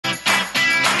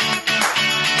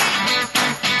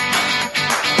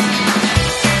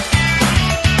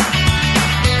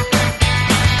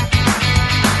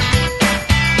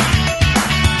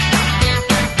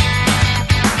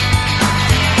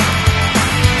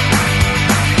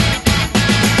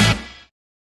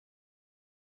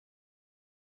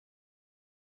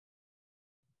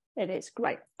It is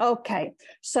great. Okay,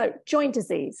 so joint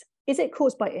disease, is it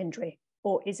caused by injury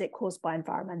or is it caused by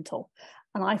environmental?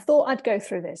 And I thought I'd go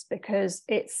through this because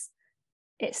it's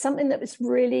something that has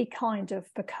really kind of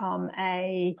become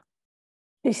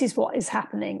this is what is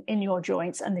happening in your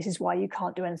joints and this is why you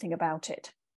can't do anything about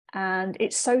it. And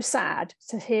it's so sad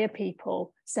to hear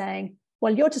people saying,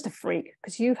 well, you're just a freak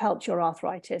because you've helped your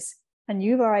arthritis and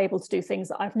you are able to do things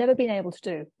that I've never been able to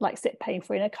do, like sit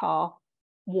pain-free in a car,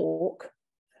 walk,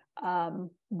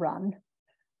 run,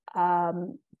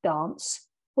 dance,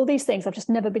 all these things I've just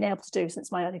never been able to do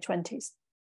since my early 20s.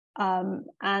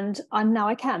 And now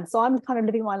I can. So I'm kind of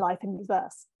living my life in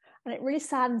reverse. And it really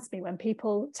saddens me when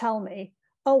people tell me,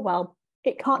 oh, well,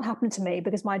 it can't happen to me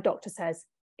because my doctor says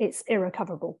it's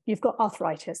irrecoverable. You've got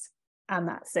arthritis and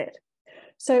that's it.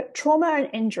 So trauma and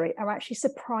injury are actually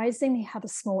surprisingly have a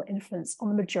small influence on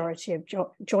the majority of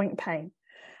joint pain.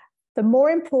 The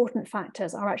more important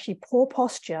factors are actually poor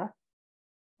posture,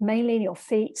 mainly in your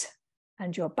feet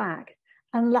and your back,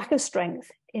 and lack of strength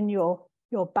in your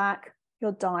back,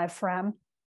 your diaphragm,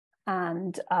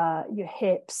 and your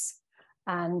hips,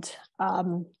 and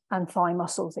thigh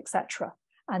muscles, etc.,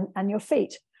 and your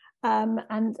feet.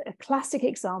 And a classic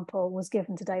example was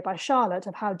given today by Charlotte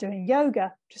of how doing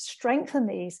yoga to strengthen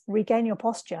these, regain your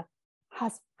posture,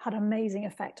 has had an amazing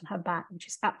effect on her back, which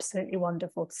is absolutely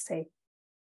wonderful to see.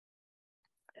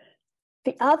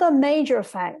 The other major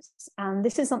effects, and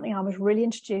this is something I was really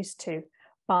introduced to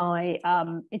by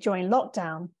during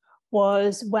lockdown,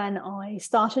 was when I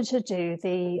started to do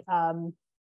a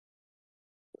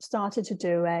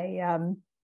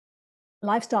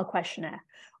lifestyle questionnaire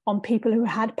on people who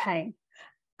had pain.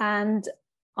 And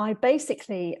I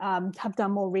basically have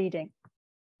done more reading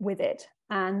with it.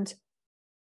 And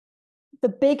the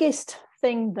biggest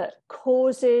thing that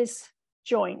causes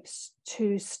joints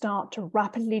to start to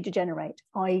rapidly degenerate,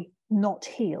 i.e. not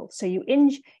heal. So you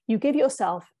give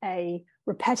yourself a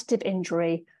repetitive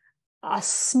injury, a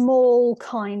small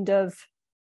kind of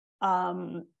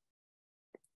small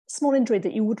injury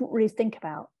that you wouldn't really think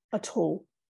about at all,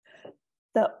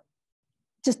 that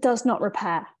just does not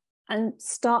repair and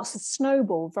starts to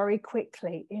snowball very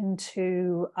quickly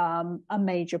into a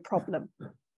major problem.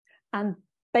 And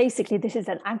basically, this is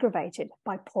then aggravated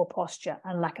by poor posture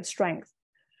and lack of strength.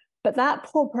 But that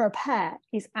poor repair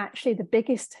is actually the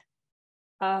biggest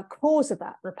cause of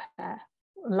that repair,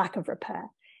 lack of repair,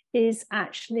 is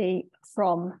actually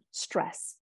from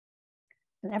stress.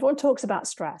 And everyone talks about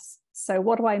stress. So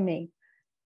what do I mean?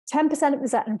 10% of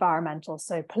is that environmental,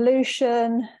 so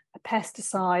pollution,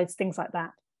 pesticides, things like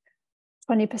that.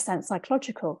 20%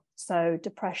 psychological, so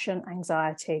depression,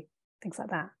 anxiety, things like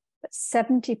that. But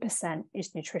 70%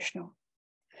 is nutritional.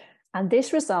 And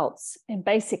this results in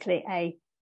basically a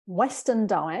Western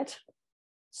diet,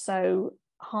 so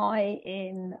high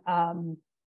in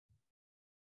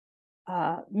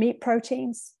meat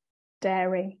proteins,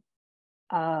 dairy,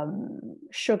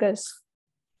 sugars,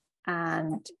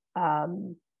 and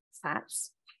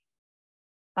fats,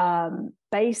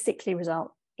 basically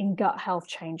result in gut health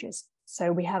changes.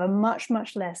 So we have a much,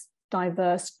 much less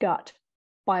diverse gut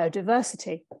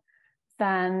biodiversity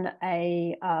than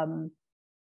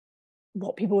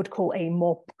what people would call a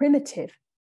more primitive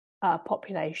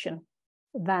population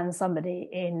than somebody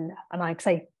in, and I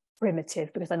say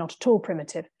primitive because they're not at all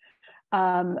primitive,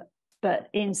 but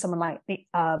in someone like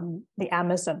the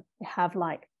Amazon, you have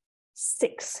like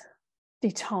 60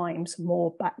 times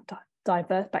more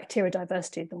bacteria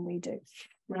diversity than we do.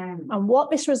 And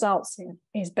what this results in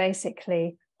is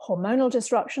basically hormonal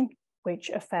disruption, which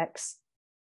affects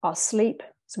our sleep.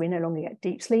 So we no longer get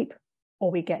deep sleep,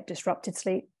 or we get disrupted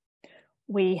sleep.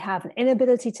 We have an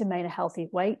inability to maintain a healthy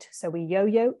weight. So we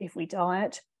yo-yo if we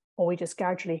diet, or we just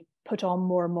gradually put on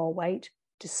more and more weight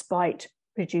despite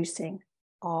reducing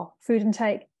our food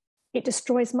intake. It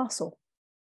destroys muscle.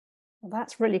 Well,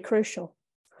 that's really crucial.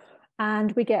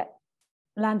 And we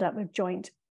land up with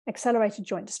accelerated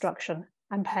joint destruction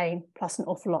and pain, plus an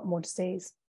awful lot more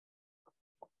disease.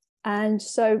 And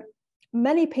so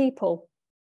many people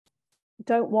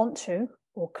don't want to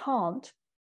or can't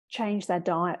change their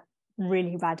diet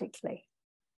really radically.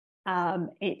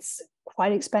 It's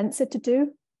quite expensive to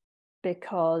do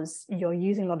because you're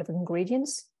using a lot of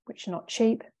ingredients, which are not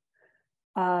cheap.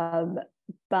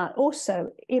 But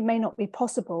also it may not be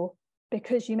possible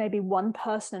because you may be one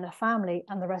person in a family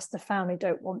and the rest of the family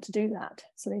don't want to do that.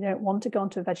 So they don't want to go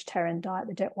onto a vegetarian diet.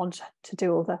 They don't want to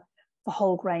do all the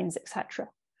whole grains, etc.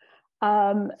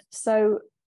 So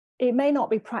it may not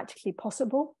be practically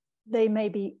possible. They may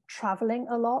be traveling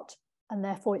a lot and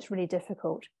therefore it's really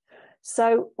difficult.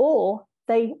 So, or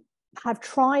they have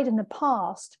tried in the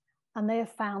past and they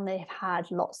have found they've had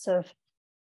lots of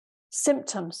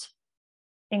symptoms,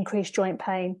 increased joint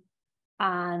pain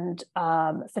and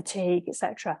fatigue,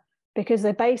 etc., because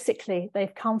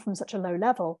they've come from such a low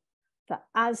level that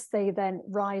as they then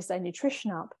rise their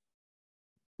nutrition up,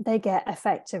 they get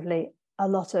effectively a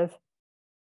lot of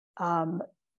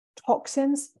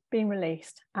toxins being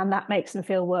released, and that makes them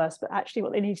feel worse. But actually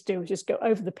what they need to do is just go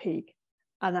over the peak,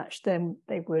 and actually then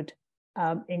they would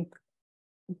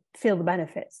feel the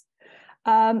benefits.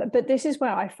 But this is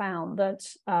where I found that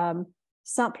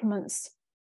supplements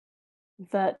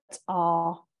that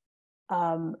are,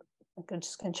 I'm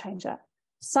just going to change that,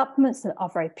 supplements that are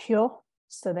very pure,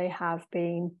 so they have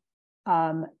been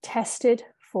tested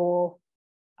for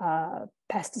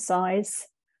pesticides,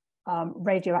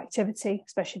 radioactivity,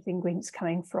 especially the ingredients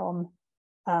coming from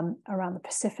around the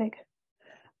Pacific,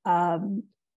 and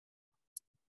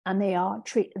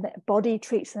the body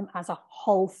treats them as a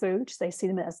whole food. So they see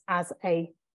them as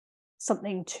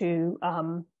something to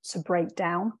break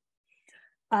down,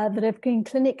 that have been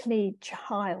clinically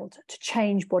trialed to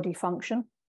change body function,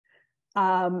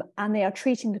 and they are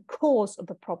treating the cause of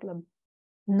the problem,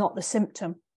 not the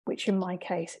symptom, which in my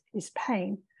case is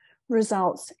pain,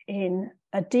 results in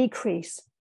a decrease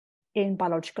in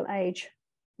biological age,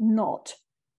 not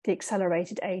the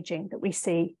accelerated aging that we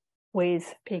see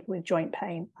with people with joint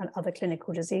pain and other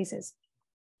clinical diseases.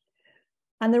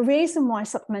 And the reason why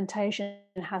supplementation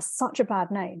has such a bad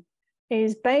name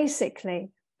is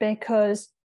basically because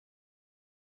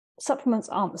supplements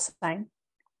aren't the same.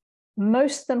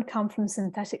 Most of them come from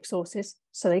synthetic sources,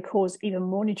 so they cause even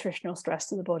more nutritional stress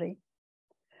to the body.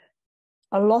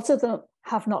 A lot of them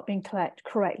have not been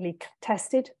correctly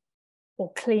tested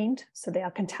or cleaned, so they are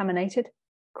contaminated,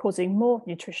 causing more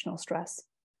nutritional stress.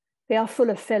 They are full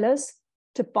of fillers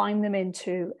to bind them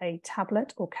into a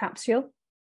tablet or capsule,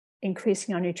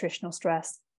 increasing our nutritional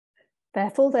stress.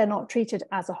 Therefore, they're not treated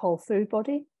as a whole food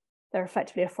body. They're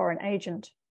effectively a foreign agent.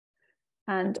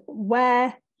 And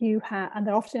where you have, and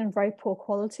they're often in very poor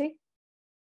quality,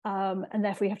 and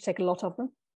therefore you have to take a lot of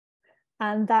them.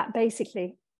 And that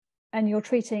basically, and you're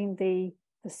treating the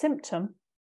symptom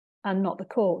and not the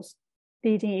cause,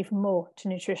 leading even more to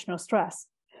nutritional stress.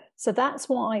 So that's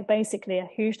why basically a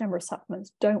huge number of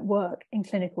supplements don't work in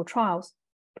clinical trials,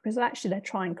 because actually they're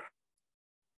trying, I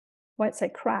won't say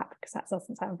crap, because that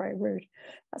doesn't sound very rude.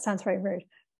 That sounds very rude,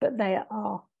 but they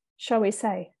are, shall we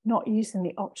say, not using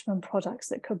the optimum products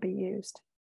that could be used.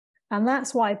 And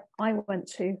that's why I went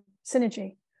to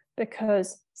Synergy,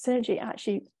 because Synergy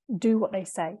actually do what they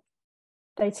say.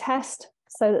 They test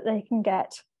so that they can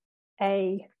get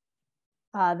they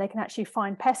can actually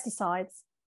find pesticides,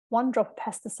 one drop of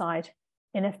pesticide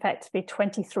in effectively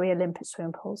 23 Olympic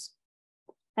swimming pools.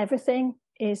 Everything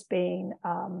has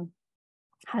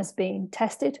been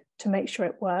tested to make sure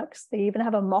it works. They even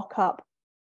have a mock-up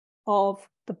of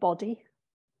the body,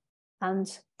 and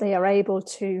they are able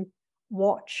to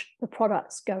watch the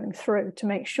products going through to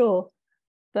make sure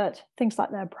that things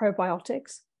like their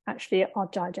probiotics actually are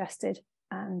digested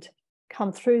and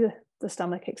come through the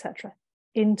stomach, etc.,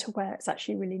 into where it's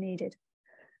actually really needed,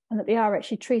 and that they are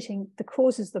actually treating the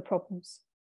causes of the problems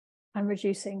and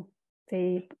reducing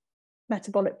the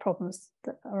metabolic problems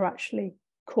that are actually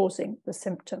causing the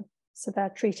symptom. So they're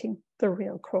treating the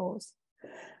real cause.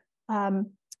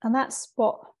 And that's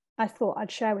what I thought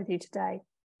I'd share with you today.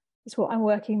 It's what I'm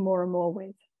working more and more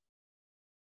with.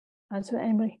 And so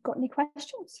anybody got any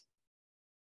questions?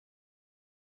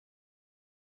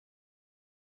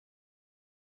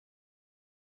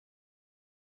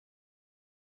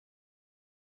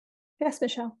 Yes,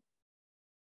 Michelle.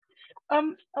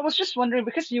 I was just wondering,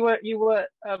 because you were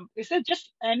is it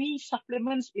just any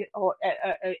supplements or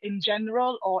in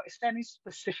general, or is there any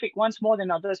specific ones more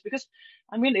than others? Because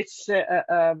I mean, it's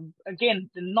again,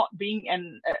 not being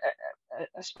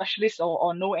a specialist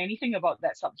or know anything about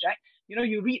that subject. You know,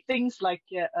 you read things like,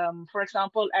 for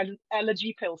example,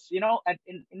 allergy pills. You know,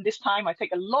 in this time, I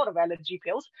take a lot of allergy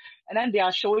pills, and then they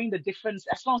are showing the difference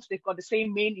as long as they've got the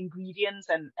same main ingredients,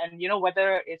 and you know,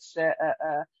 whether it's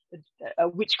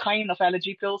which kind of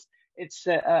allergy pills. It's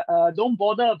don't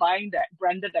bother buying the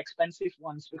branded expensive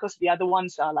ones, because the other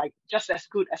ones are like just as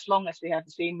good as long as they have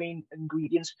the same main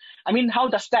ingredients. I mean, how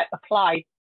does that apply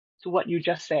to what you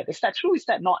just said? Is that true? Is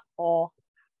that not? Or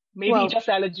maybe just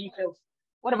allergy pills?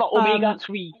 What about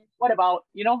omega-3? What about,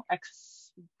 you know,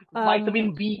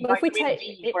 vitamin B? Well,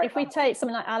 if we take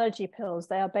something like allergy pills,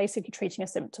 they are basically treating a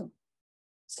symptom.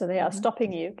 So they are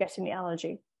stopping you getting the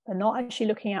allergy. They're not actually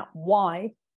looking at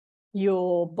why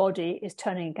your body is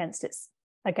turning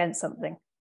against something.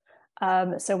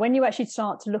 So when you actually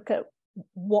start to look at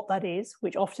what that is,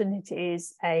 which often it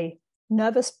is a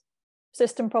nervous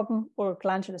system problem or a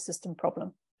glandular system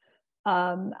problem,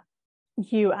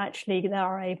 you actually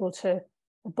are able to,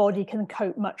 the body can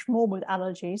cope much more with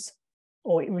allergies,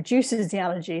 or it reduces the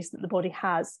allergies that the body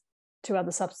has to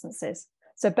other substances.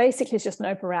 So basically it's just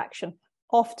an overreaction,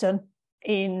 often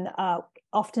in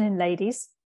ladies,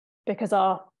 because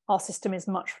our system is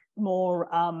much more,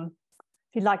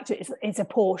 if you like to, it's a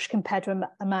Porsche compared to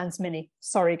a man's Mini.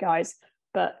 Sorry guys,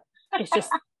 but it's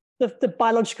just the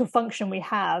biological function we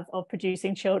have of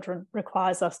producing children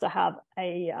requires us to have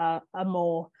a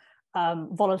more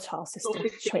volatile system,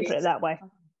 should we put it that way?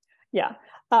 Yeah.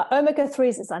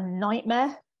 Omega-3s is a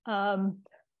nightmare,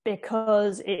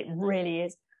 because it really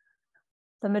is.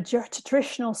 The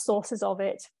traditional sources of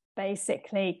it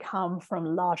basically come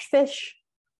from large fish,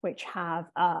 which have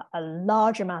a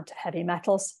large amount of heavy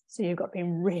metals. So you've got to be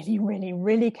really, really,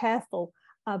 really careful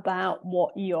about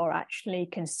what you're actually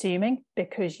consuming,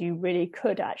 because you really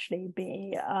could actually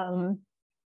be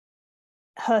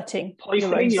hurting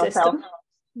your own system.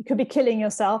 You could be killing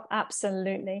yourself,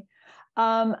 absolutely.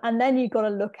 And then you've got to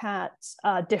look at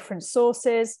different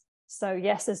sources. So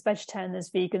yes, there's vegetarian,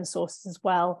 there's vegan sources as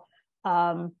well.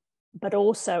 But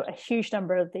also a huge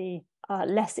number of the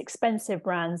less expensive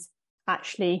brands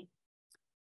actually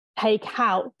take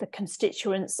out the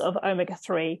constituents of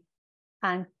omega-3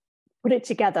 and put it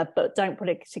together, but don't put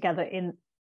it together in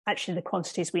actually the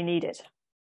quantities we need it.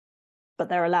 But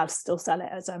they're allowed to still sell it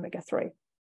as omega-3.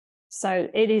 So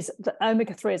it is, the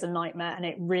omega-3 is a nightmare, and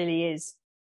it really is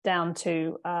down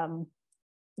to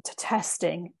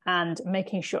testing and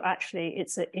making sure actually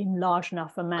it's in large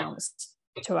enough amounts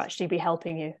to actually be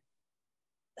helping you.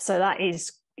 So that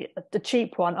is the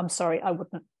cheap one. I'm sorry, I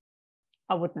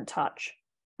wouldn't touch.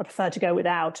 I prefer to go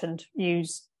without and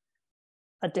use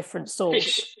a different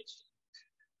source.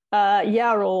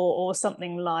 Yeah, or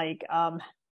something like hemp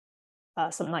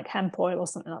oil or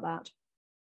something like that.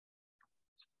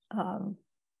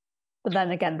 But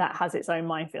then again, that has its own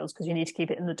minefields, because you need to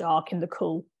keep it in the dark, in the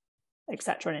cool,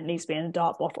 etc. And it needs to be in a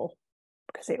dark bottle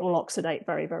because it will oxidate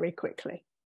very, very quickly.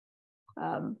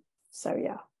 So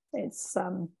yeah, it's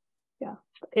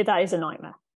that is a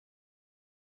nightmare.